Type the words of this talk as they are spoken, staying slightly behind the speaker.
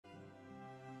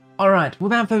Alright,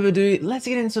 without further ado, let's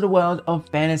get into the world of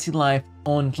Fantasy Life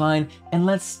Online and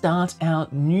let's start our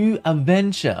new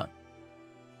adventure.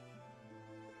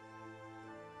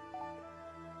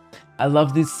 I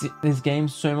love this game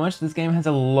so much. This game has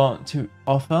a lot to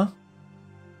offer.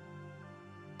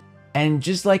 And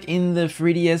just like in the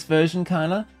 3DS version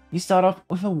kinda, you start off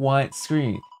with a white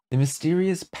screen. The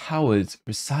mysterious powers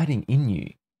residing in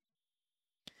you.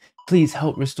 Please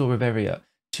help restore 𝗓𝗡𝗓𝗓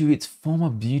to its former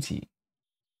beauty.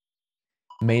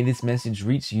 May this message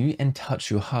reach you and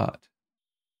touch your heart.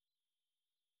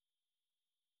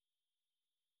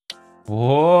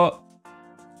 Whoa!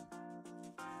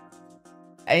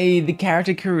 Hey, the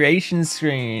character creation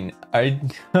screen.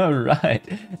 Alright.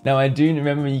 Now I do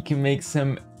remember you can make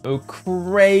some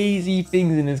crazy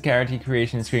things in this character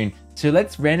creation screen. So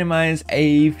let's randomize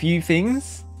a few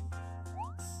things.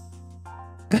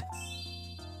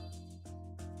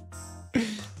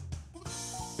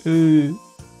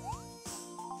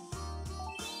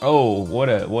 Oh, what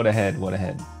a head, what a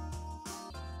head.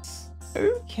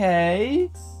 Okay.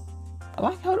 I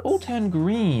like how it all turned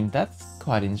green. That's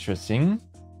quite interesting.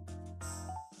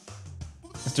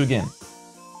 Let's do it again.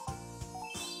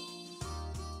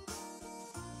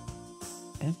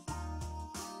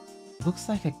 It looks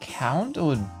like a count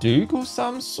or a duke or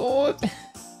some sort.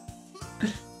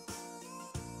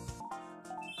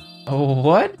 Oh,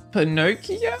 what?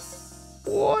 Pinocchio?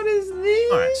 What is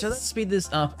this? Alright, so let's speed this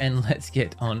up and let's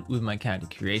get on with my character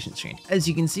creation screen. As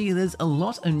you can see, there's a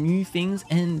lot of new things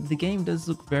and the game does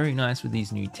look very nice with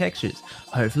these new textures.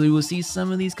 Hopefully we'll see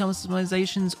some of these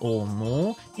customizations or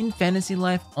more in Fantasy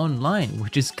Life Online,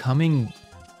 which is coming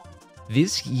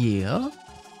this year.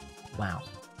 Wow.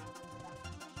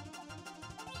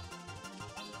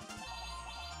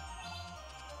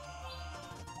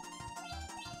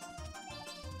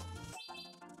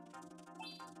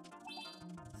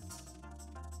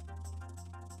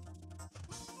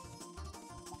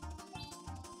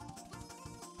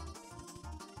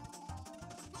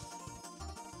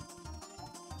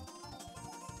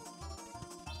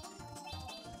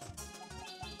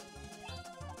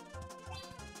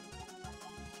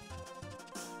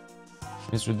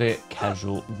 Just with that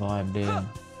casual vibe there.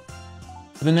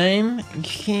 For the name,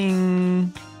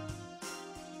 King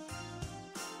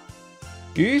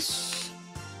Goose.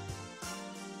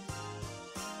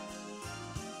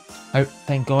 Oh,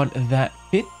 thank God that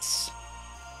fits.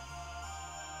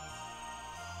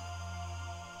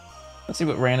 Let's see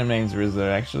what random names there is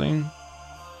there actually.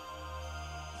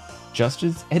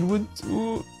 Justice Edwards.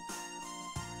 Ooh.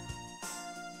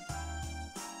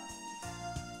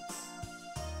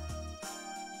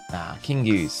 King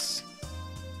Goose.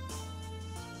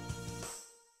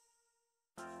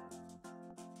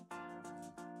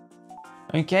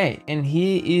 Okay, and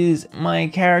here is my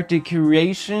character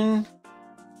creation.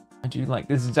 I do like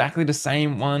this, exactly the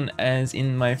same one as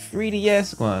in my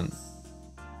 3DS one.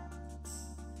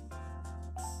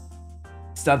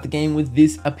 Start the game with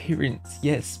this appearance.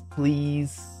 Yes,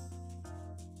 please.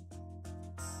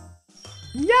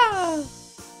 Yeah.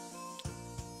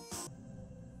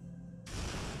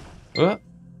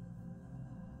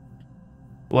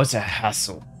 What a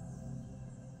hassle.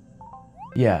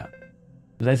 Yeah,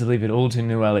 let's leave it all to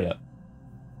Noelia.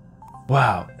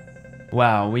 Wow.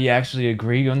 Wow, we actually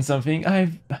agree on something? I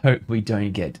hope we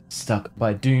don't get stuck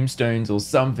by doomstones or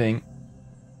something.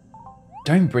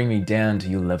 Don't bring me down to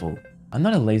your level. I'm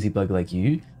not a lazy bug like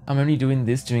you. I'm only doing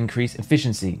this to increase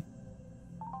efficiency.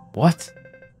 What?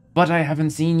 But I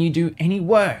haven't seen you do any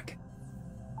work.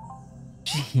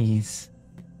 Jeez.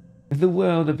 The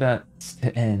world about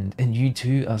to end and you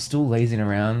two are still lazing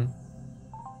around?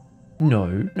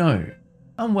 No.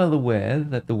 I'm well aware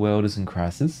that the world is in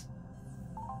crisis.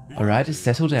 Alright,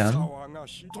 settle down.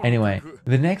 Anyway,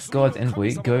 the next God's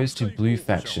Envoy goes to Blue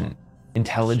Faction,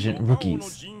 intelligent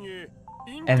rookies.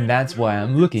 And that's why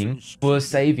I'm looking for a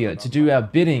savior to do our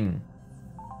bidding.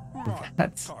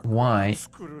 That's why.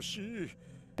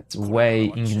 That's way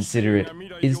inconsiderate.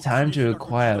 It's time to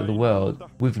acquire the world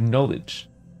with knowledge.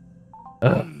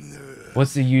 Ugh.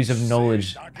 What's the use of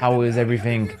knowledge? Power is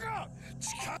everything.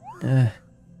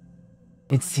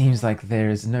 It seems like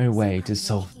there is no way to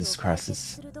solve this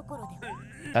crisis.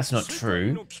 That's not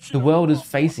true. The world is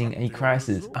facing a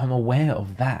crisis. I'm aware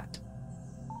of that.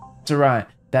 It's alright.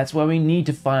 That's why we need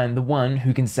to find the one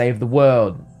who can save the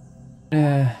world.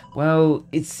 Well,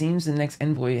 it seems the next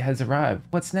envoy has arrived.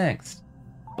 What's next?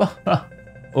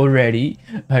 Already?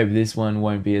 Hope this one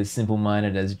won't be as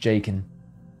simple-minded as 𝗓𝗓𝗘.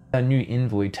 Our new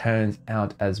envoy turns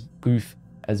out as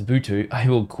Butu, I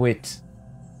will quit.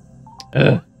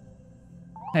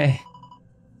 Hey,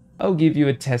 I'll give you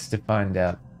a test to find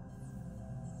out.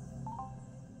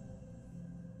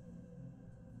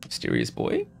 Mysterious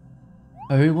boy?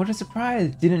 Oh, what a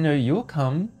surprise. Didn't know you'll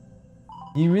come.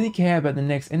 You really care about the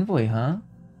next envoy, huh?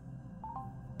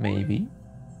 Maybe.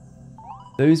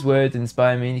 Those words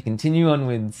inspire me to continue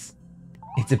onwards.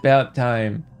 It's about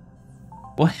time.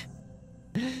 What?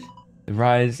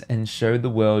 Rise and show the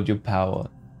world your power.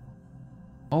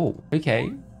 Oh,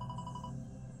 okay.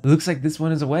 Looks like this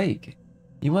one is awake.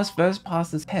 You must first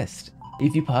pass this test.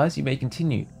 If you pass, you may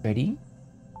continue. Ready?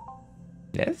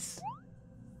 Yes?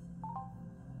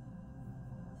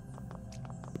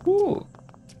 Ooh.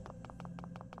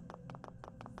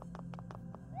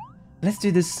 Let's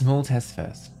do this small test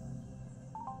first.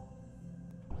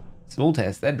 Small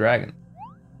test, that dragon.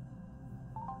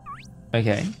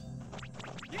 Okay.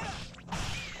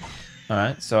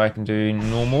 Alright, so I can do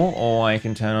normal, or I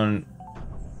can turn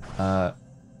on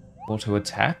auto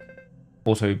attack,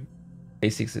 auto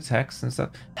basics attacks and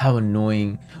stuff. How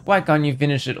annoying. Why can't you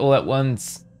finish it all at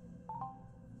once?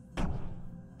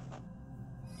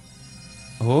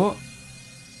 Oh.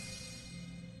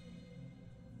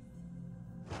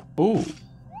 Oh,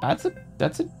 that's a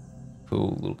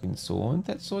cool looking sword.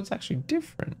 That sword's actually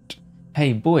different.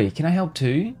 Hey boy, can I help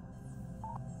too?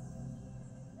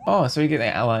 Oh, so you get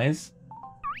their allies.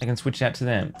 I can switch out to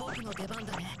them.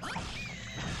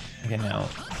 Okay, now.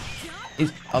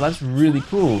 Oh, that's really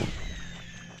cool.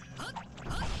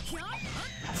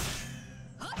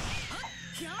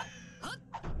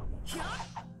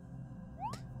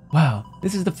 Wow,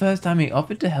 this is the first time he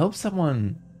offered to help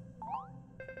someone.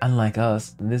 Unlike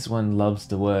us, this one loves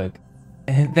to work.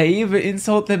 And they even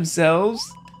insult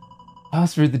themselves?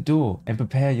 Pass through the door and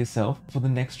prepare yourself for the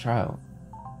next trial.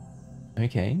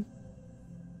 Okay.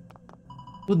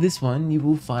 For this one, you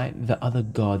will fight the other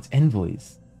gods'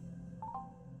 envoys.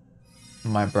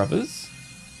 My brothers?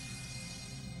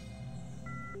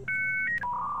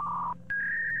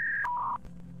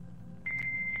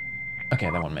 Okay,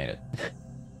 that one made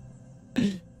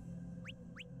it.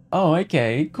 Oh,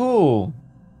 okay, cool.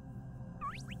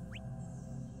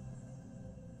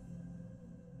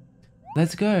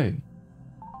 Let's go.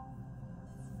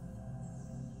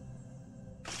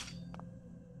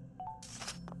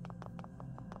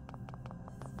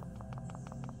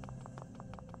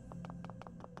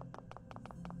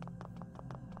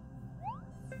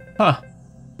 Huh.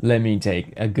 Let me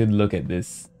take a good look at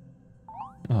this.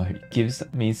 Oh, it gives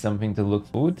me something to look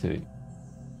forward to.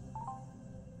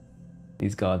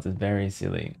 These gods are very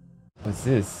silly. What's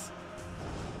this?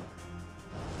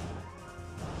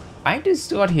 I just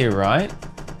got here, right?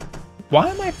 Why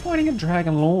am I fighting a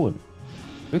Dragon Lord?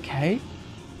 Okay.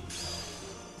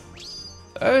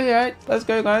 Alright, let's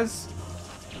go, guys.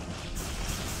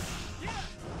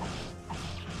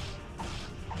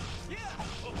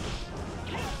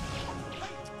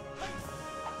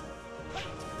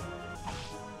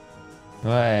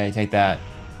 Alright, take that.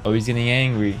 Oh, he's getting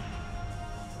angry.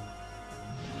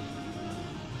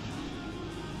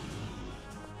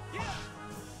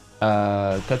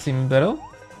 Cutscene battle?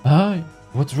 Hi,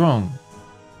 what's wrong?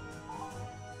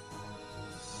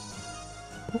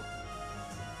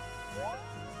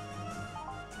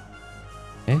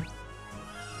 Eh?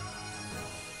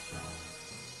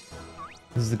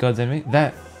 This is the god's enemy?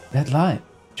 That light,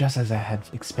 just as I had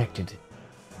expected.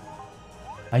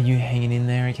 Are you hanging in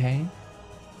there okay?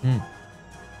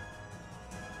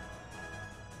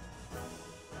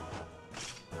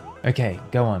 Okay,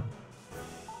 go on.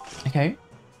 Okay.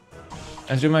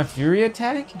 Let's do my Fury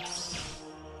attack.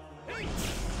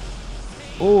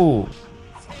 Oh.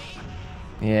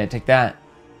 Yeah, take that.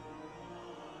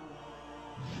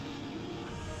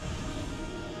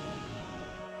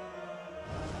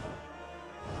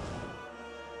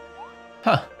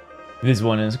 Huh. This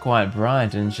one is quite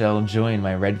bright and shall join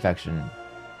my red faction.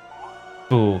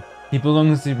 Fool, he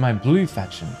belongs to my blue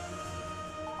faction.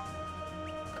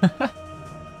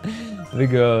 The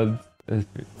god. That's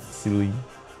silly.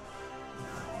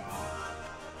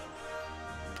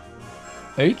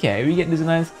 Okay, we get this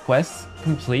nice quest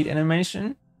complete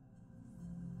animation.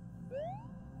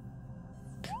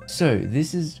 So,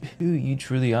 this is who you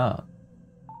truly are.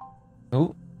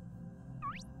 Oh.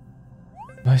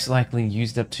 Most likely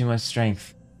used up too much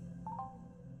strength.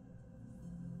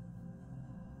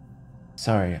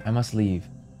 Sorry, I must leave.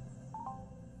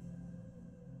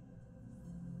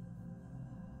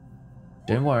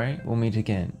 Don't worry, we'll meet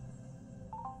again.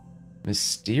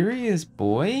 Mysterious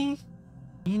boy?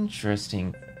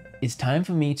 Interesting. It's time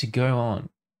for me to go on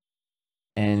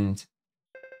and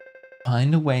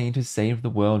find a way to save the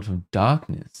world from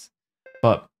darkness.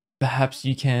 But perhaps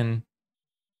you can...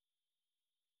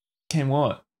 Can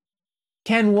what?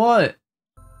 Can what?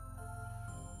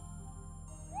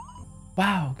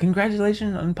 Wow,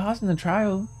 congratulations on passing the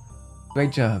trial.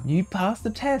 Great job, you passed the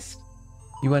test.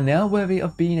 You are now worthy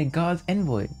of being a God's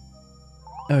envoy.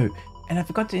 Oh, and I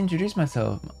forgot to introduce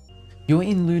myself. You're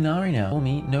in Lunari now. Call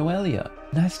me Noelia.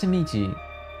 Nice to meet you.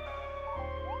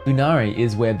 Lunari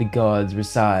is where the gods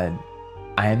reside.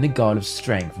 I am the god of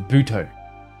strength, Buto.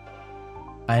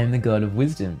 I am the god of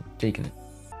wisdom, Jaken.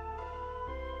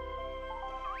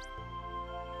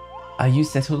 Are you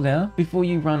settled now? Before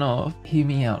you run off, hear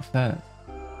me out first.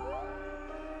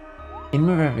 In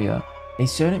Marevia, a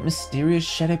certain mysterious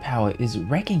shadow power is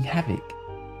wreaking havoc,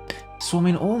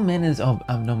 swarming all manners of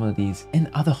abnormalities and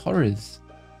other horrors.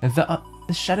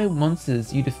 The shadow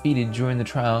monsters you defeated during the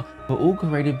trial were all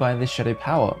created by this shadow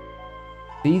power.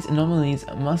 These anomalies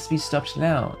must be stopped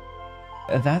now.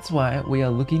 That's why we are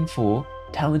looking for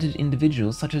talented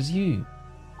individuals such as you.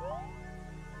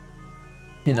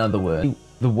 In other words,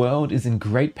 the world is in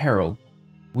great peril.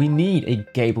 We need a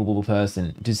capable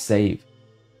person to save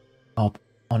up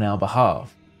on our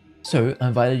behalf. So I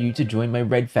invited you to join my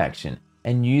red faction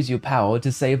and use your power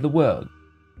to save the world.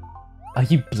 Are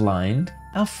you blind?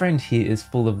 Our friend here is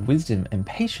full of wisdom and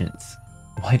patience.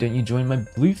 Why don't you join my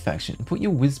blue faction and put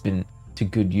your wisdom to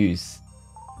good use?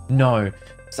 No,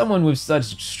 someone with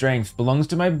such strength belongs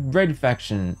to my red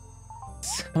faction.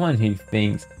 Someone who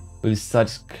thinks with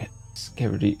such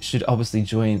security should obviously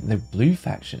join the blue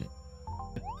faction.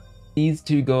 These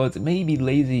two gods may be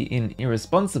lazy and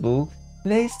irresponsible, but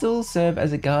they still serve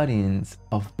as the guardians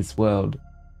of this world.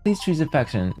 Please choose a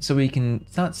faction so we can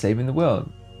start saving the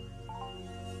world.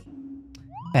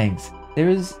 Thanks. There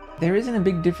isn't a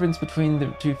big difference between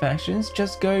the two factions,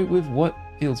 just go with what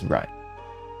feels right.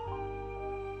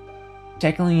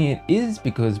 Technically it is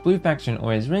because blue faction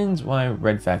always wins while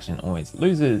red faction always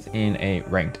loses in a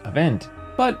ranked event.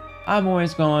 But I'm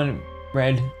always going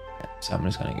red, so I'm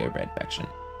just gonna go red faction.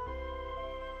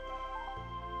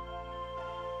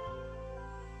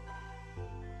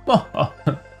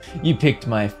 You picked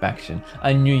my faction.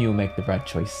 I knew you'll make the right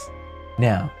choice.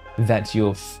 Now that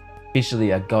you're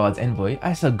officially a god's envoy,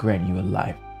 I shall grant you a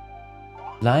life.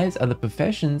 Lives are the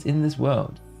professions in this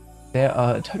world. There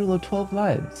are a total of 12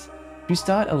 lives. To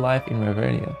start a life in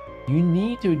Revernia, you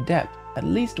need to adapt at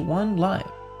least one life.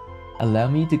 Allow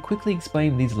me to quickly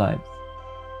explain these lives.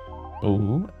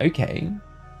 Oh, okay.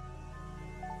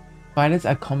 Fighters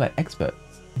are combat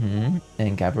experts,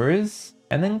 and gatherers,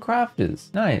 and then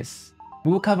crafters. Nice.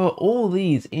 We will cover all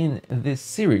these in this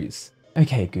series.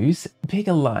 Okay, Goose, pick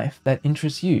a life that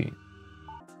interests you.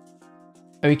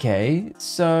 Okay,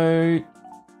 so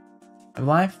a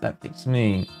life that fits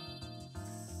me.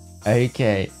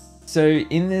 Okay, so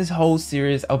in this whole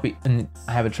series, I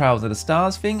have a Trials of the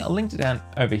Stars thing. I'll link it down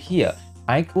over here.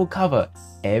 I will cover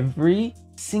every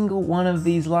single one of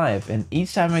these live, and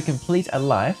each time I complete a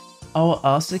life, I will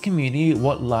ask the community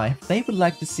what life they would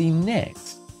like to see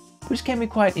next, which can be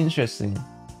quite interesting.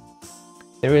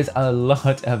 There is a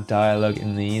lot of dialogue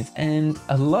in these, and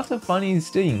a lot of funny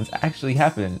things actually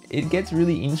happen. It gets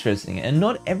really interesting, and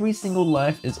not every single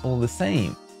life is all the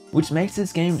same, which makes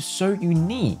this game so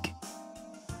unique.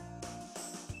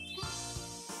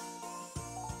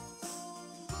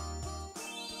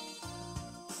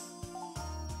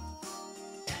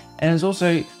 And there's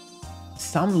also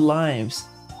some lives,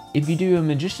 if you do a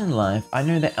magician life, I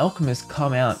know that alchemists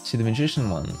come out to the magician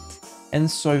ones, and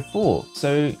so forth.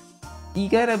 So you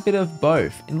get a bit of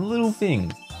both in little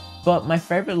things. But my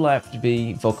favorite life to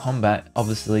be for combat,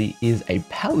 obviously, is a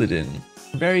paladin.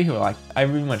 I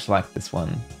really much like this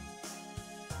one.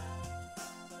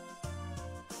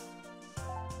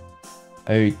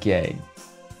 Okay.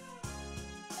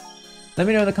 Let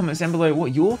me know in the comments down below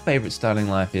what your favorite starting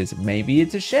life is. Maybe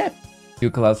it's a chef.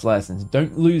 Your class license,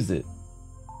 don't lose it.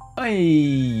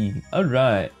 Hey,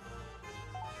 alright.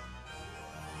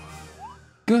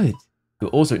 Good. You'll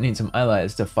also need some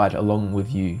allies to fight along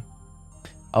with you.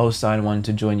 I'll assign one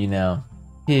to join you now.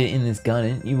 Here in this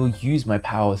garden, you will use my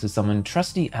powers to summon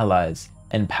trusty allies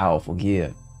and powerful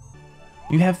gear.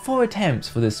 You have 4 attempts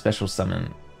for this special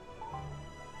summon.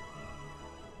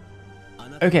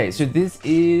 Okay, so this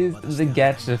is the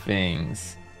gacha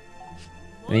things.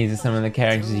 These are some of the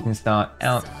characters you can start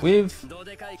out with.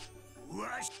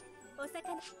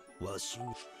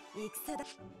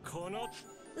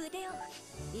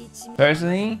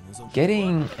 Personally,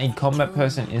 getting a combat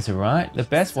person is right. The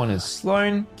best one is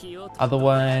Sloan.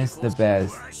 Otherwise, the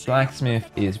best blacksmith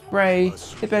is Bray.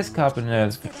 The best carpenter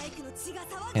is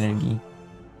Kennedy.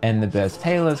 And the best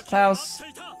tailor is Klaus.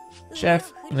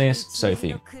 Chef is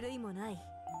Sophie.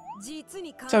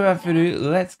 So without further ado,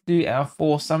 let's do our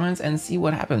 4 summons and see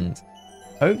what happens.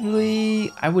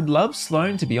 Hopefully, I would love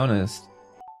Sloan, to be honest.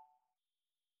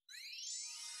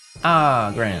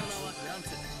 Ah, Grant.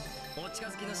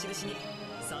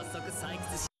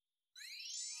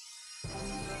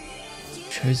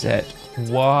 𝗏𝗧𝗏.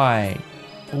 Why?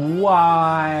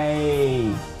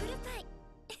 Why?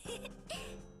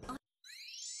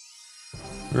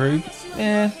 Rogue?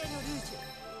 Eh.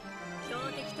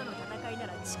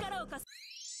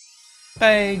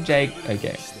 Hey, Jake.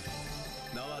 Okay.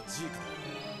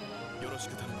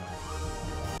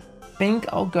 Think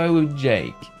I'll go with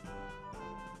Jake.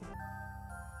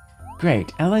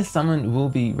 Great. Allies summoned will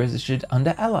be registered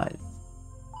under allies.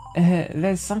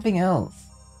 There's something else.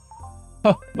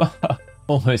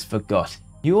 Almost forgot.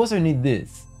 You also need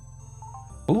this.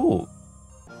 Ooh.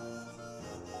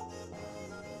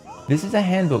 This is a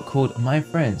handbook called My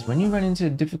Friends. When you run into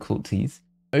difficulties,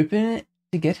 open it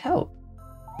to get help.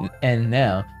 And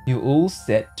now you're all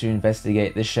set to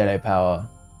investigate the shadow power.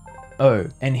 Oh,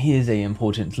 and here's an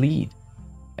important lead.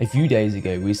 A few days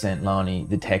ago, we sent 𝗏𝗏𝗏,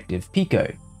 Detective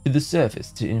Pico, to the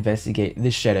surface to investigate the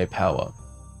shadow power.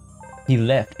 He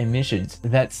left a mission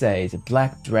that says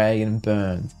Black Dragon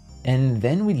burns, and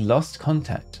then we lost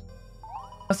contact.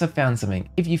 Must have found something.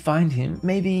 If you find him,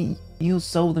 maybe you'll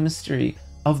solve the mystery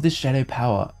of the shadow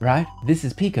power, right? This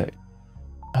is Pico.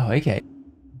 Oh, okay.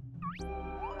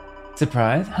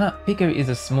 Surprise? Huh, Pico is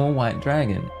a small white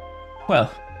dragon.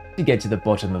 Well, to get to the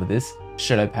bottom of this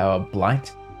shadow power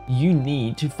blight, you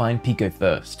need to find Pico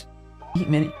first.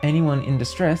 Meet anyone in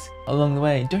distress along the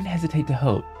way, don't hesitate to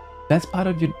help. That's part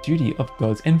of your duty of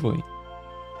God's envoy.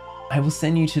 I will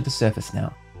send you to the surface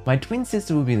now. My twin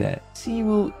sister will be there, she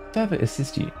will further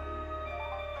assist you.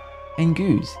 And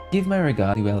Goose, give my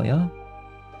regard to 𝗟𝗚𝗙𝗚.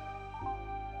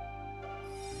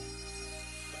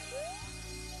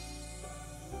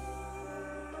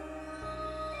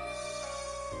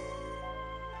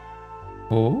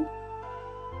 Oh?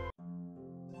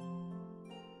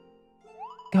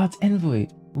 God's envoy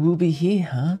will be here,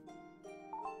 huh?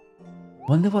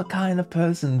 Wonder what kind of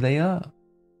person they are.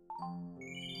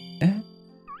 Eh?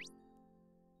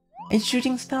 A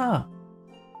shooting star!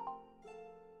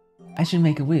 I should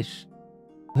make a wish.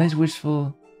 Let's wish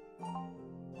for...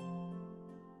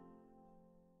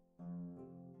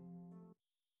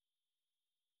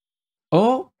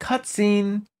 Oh,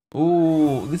 cutscene!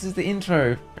 Oh, this is the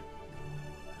intro.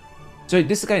 So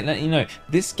this guy, let you know,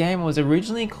 this game was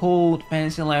originally called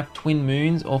Fantasy Life Twin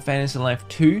Moons or Fantasy Life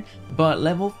 2, but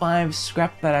Level 5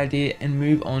 scrapped that idea and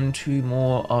moved on to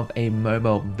more of a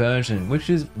mobile version, which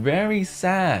is very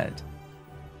sad.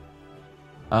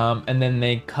 And then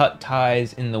they cut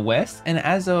ties in the West, and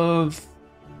as of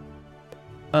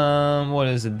what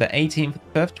is it, the 18th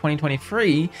of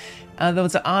 2023, there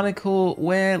was an article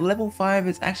where Level 5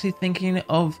 is actually thinking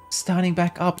of starting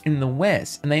back up in the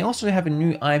West, and they also have a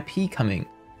new IP coming.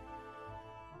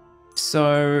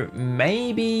 So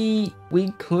maybe we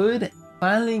could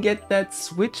finally get that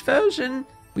Switch version?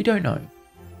 We don't know.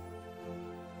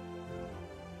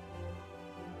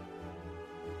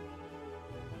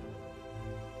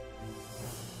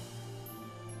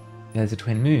 There's the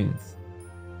Twin Moons.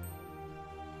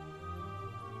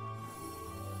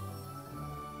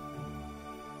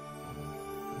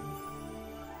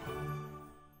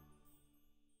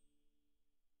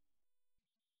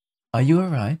 Are you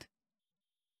alright?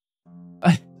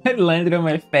 It landed on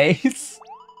my face.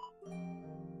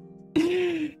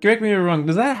 Correct me if I'm wrong,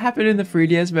 does that happen in the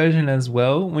 3DS version as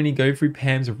well when you go through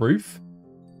Pam's roof?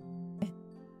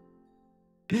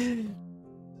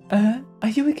 Are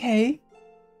you okay?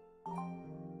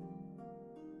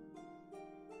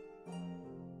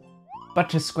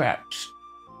 But you're scratched.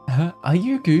 Are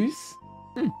you Goose?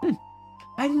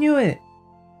 I knew it!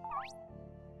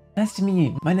 Nice to meet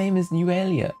you. My name is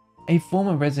𝗎𝗓𝗓, a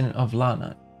former resident of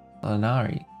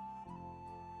𝗓𝗏𝗏𝗏.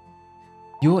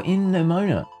 You're in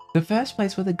Nemona, the first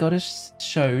place where the goddess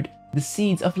showed the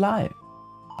seeds of life.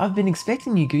 I've been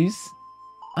expecting you, Goose.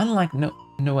 Unlike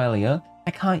𝗎𝗓𝗓,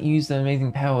 I can't use the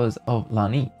amazing powers of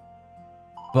𝗓𝗏.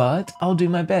 But I'll do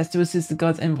my best to assist the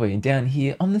god's envoy down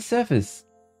here on the surface.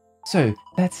 So,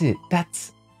 that's it.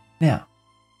 Now,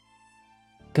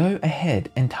 go ahead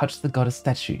and touch the goddess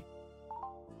statue.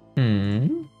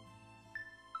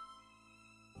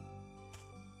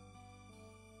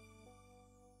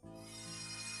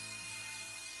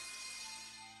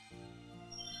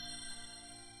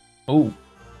 Oh.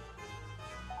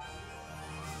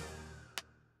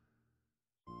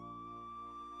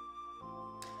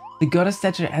 The goddess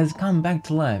statue has come back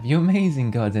to life. You're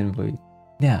amazing, god's envoy.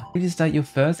 Now, ready to start your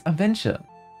first adventure.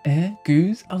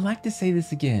 Goose, I'd like to say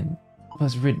this again.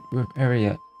 Was rid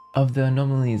area of the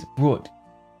anomalies brought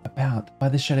about by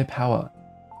the shadow power.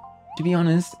 To be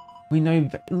honest, we know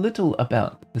very little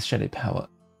about the shadow power.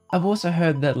 I've also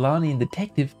heard that Lani and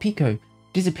Detective Pico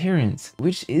disappearance,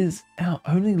 which is our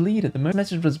only lead at the moment. The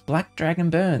message was Black Dragon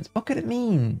Burns. What could it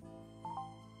mean?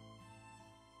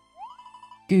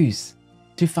 Goose,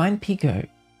 to find Pico,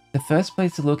 the first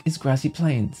place to look is Grassy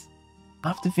Plains.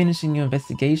 After finishing your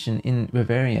investigation in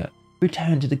Riveria,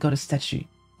 return to the goddess statue.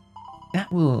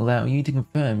 That will allow you to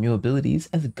confirm your abilities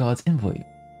as a god's envoy.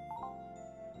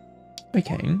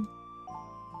 Okay.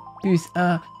 Goose,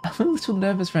 I'm a little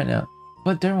nervous right now,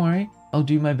 but don't worry, I'll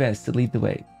do my best to lead the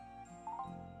way.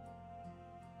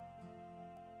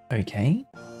 Okay.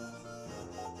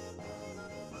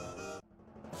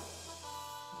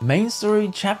 Main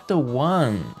story chapter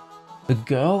 1. The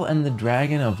Girl and the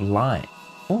Dragon of Light.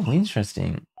 Oh,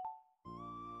 interesting.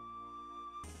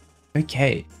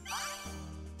 Okay.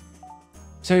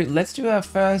 So let's do our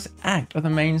first act of the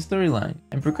main storyline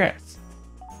and progress.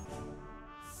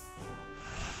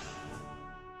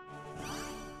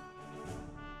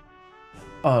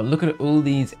 Oh, look at all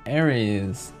these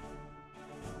areas.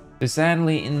 So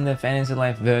sadly, in the Fantasy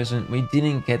Life version, we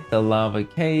didn't get the lava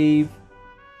cave,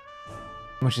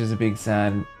 which is a big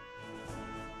sad.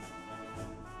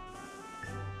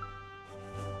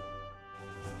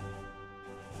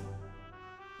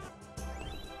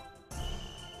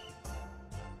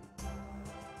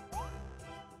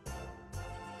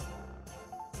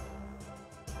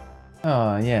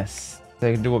 Oh yes, so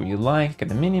you can do what you like, get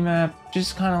the minimap,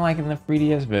 just kind of like in the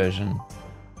 3DS version.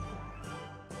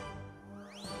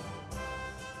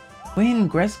 We're in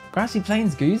Grassy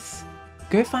Plains, Goose.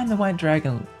 Go find the White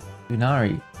Dragon,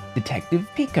 Lunari, Detective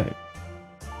Pico.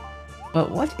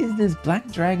 But what is this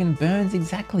Black Dragon Burns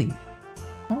exactly?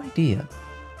 No idea.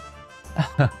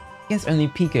 Guess only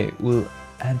Pico will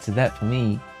answer that for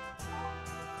me.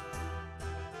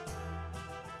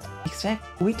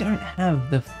 Except we don't have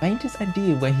the faintest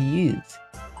idea where he is.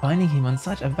 Finding him on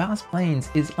such a vast plains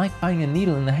is like finding a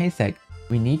needle in the haystack.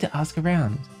 We need to ask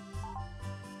around.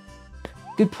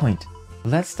 Good point.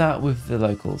 Let's start with the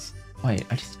locals. Wait,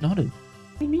 I just nodded.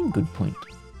 What do you mean good point?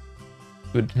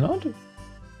 Good nod?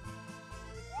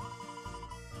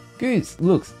 Goose,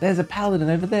 look, there's a paladin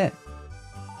over there.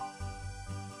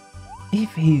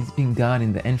 If he's been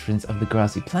guarding the entrance of the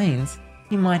Grassy Plains,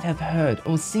 he might have heard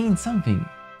or seen something.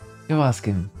 Go ask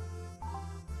him.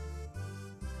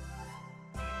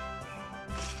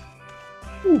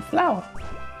 Ooh, flower.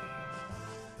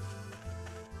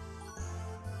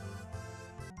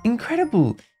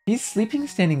 Incredible! He's sleeping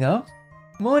standing up.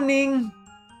 Morning!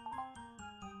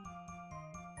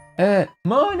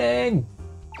 Morning!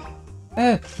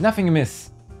 Nothing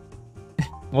amiss.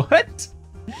 What?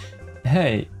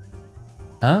 Hey.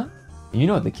 Huh? You're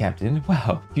not the captain.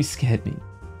 Wow, you scared me.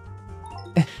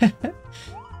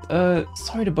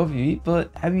 Sorry to bother you,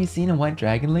 but have you seen a white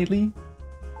dragon lately?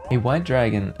 A white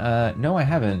dragon? No I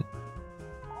haven't.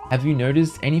 Have you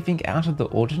noticed anything out of the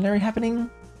ordinary happening?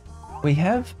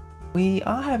 We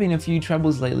are having a few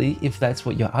troubles lately, if that's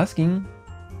what you're asking.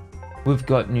 We've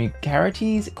got new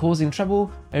𝗓𝗓𝗄s causing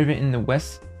trouble over in the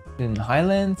Western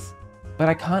Highlands, but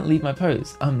I can't leave my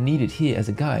post. I'm needed here as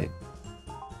a guide.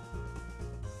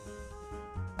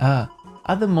 Are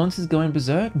the monsters going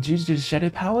berserk due to the shadow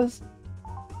powers?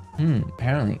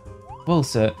 Apparently. Well,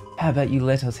 sir, how about you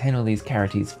let us handle these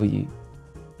𝗓𝗓𝗄s for you?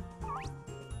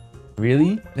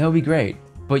 Really? That'll be great,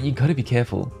 but you gotta be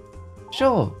careful.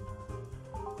 Sure.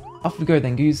 Off we go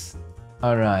then, Goose.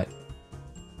 Alright.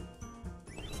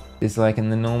 Just like in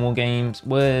the normal games,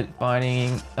 we're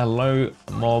fighting a low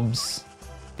mobs.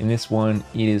 In this one,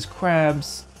 it is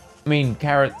crabs. I mean,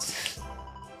 carrots.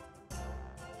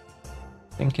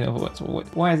 Thinking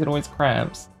of why is it always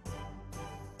crabs?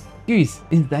 Goose,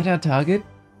 is that our target?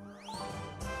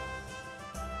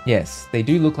 Yes, they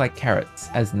do look like carrots,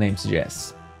 as the name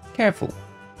suggests. Careful.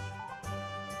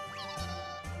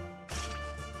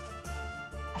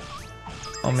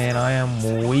 Oh man, I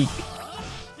am weak.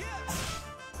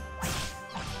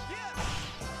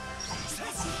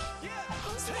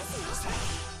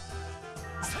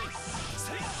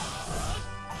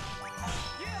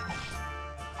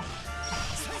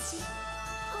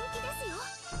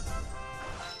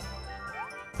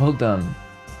 Well done.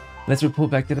 Let's report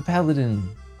back to the paladin.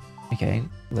 Okay,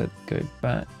 let's go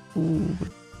back. Ooh.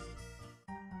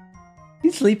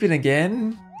 He's sleeping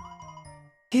again.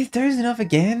 He's dozing off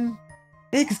again.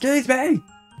 Excuse me!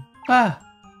 Ah!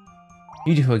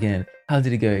 You two again. How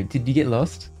did it go? Did you get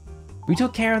lost? We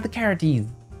took care of the 𝗓𝗓𝗄s.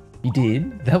 You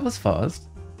did? That was fast.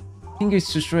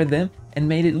 Fingers destroyed them and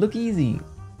made it look easy.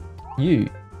 You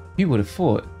would have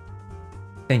fought.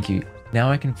 Thank you. Now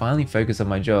I can finally focus on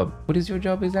my job. What is your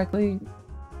job exactly?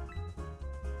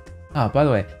 Ah, by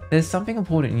the way, there's something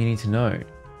important you need to know.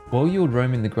 While you're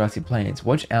roaming the grassy plains,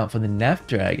 watch out for the Nap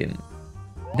Dragon.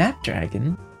 Nap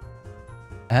Dragon?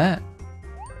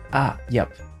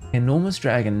 Yep. Enormous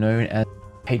dragon known as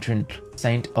patron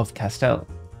saint of Castell.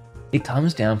 It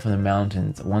comes down from the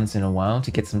mountains once in a while to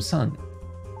get some sun.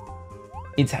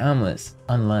 It's harmless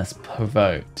unless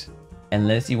provoked.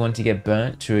 Unless you want to get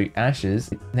burnt to ashes,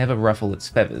 it never ruffle its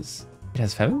feathers. It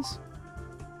has feathers?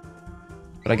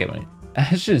 But I get one.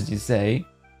 Ashes, you say?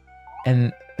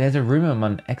 And there's a rumor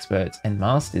among experts and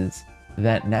masters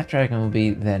that Nat Dragon will be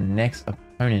their next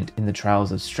opponent in the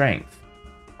trials of strength.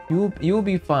 You will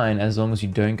be fine as long as you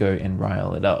don't go and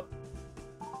rile it up.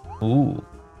 Ooh.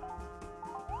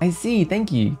 I see,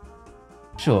 thank you.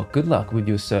 Sure, good luck with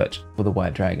your search for the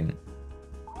White Dragon.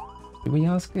 Did we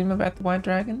ask him about the White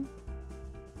Dragon?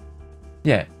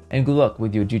 Yeah, and good luck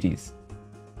with your duties.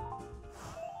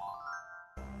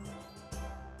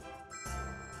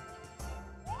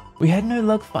 We had no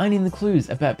luck finding the clues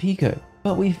about Pico,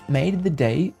 but we've made the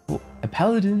day for a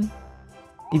paladin.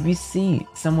 If you see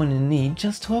someone in need,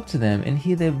 just talk to them and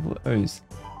hear their woes.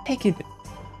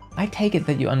 I take it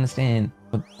that you understand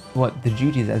what the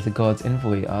duties as the god's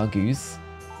envoy are, Goose.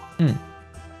 Oh,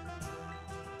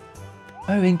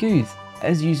 and Goose,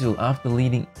 as usual, after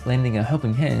lending a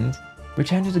helping hand,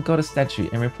 return to the goddess statue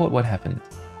and report what happened.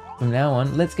 From now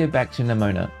on, let's go back to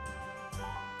Nemona.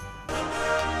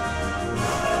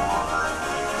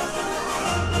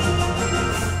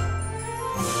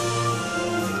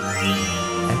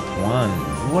 Act 1.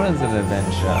 What is an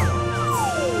adventure?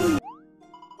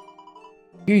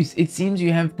 Goose, it seems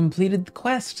you have completed the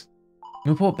quest.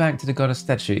 Report back to the goddess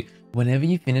statue whenever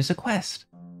you finish a quest.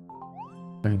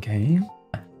 Okay.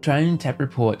 Try and tap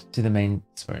report to the main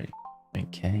story.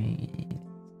 Okay.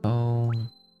 Oh.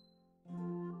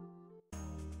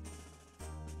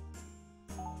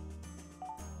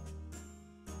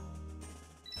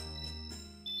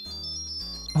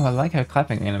 Oh, I like her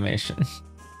clapping animation.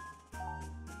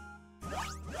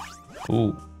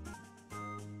 Ooh.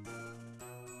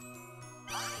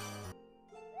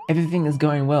 Everything is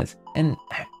going well. And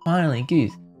finally,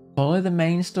 Goose, follow the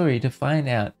main story to find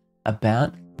out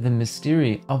about the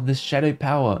mystery of the shadow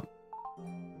power.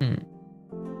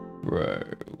 Bro,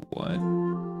 what?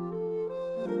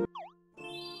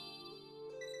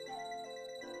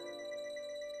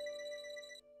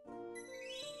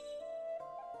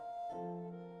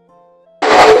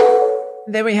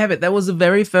 There we have it. That was the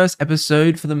very first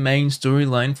episode for the main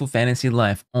storyline for Fantasy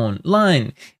Life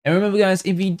Online. And remember, guys,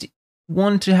 if you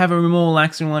want to have a more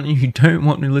relaxing one and you don't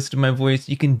want to listen to my voice,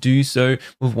 you can do so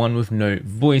with one with no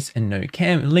voice and no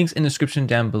cam. Links in the description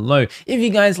down below. If you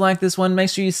guys like this one, make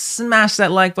sure you smash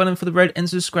that like button for the road and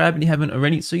subscribe if you haven't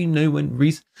already so you know when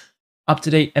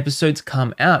up-to-date episodes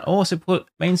come out. I'll also put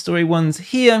main story ones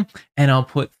here and I'll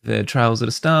put the Trials of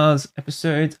the Stars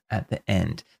episodes at the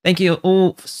end. Thank you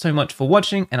all so much for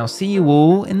watching and I'll see you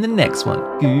all in the next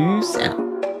one. Goose out.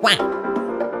 Wow.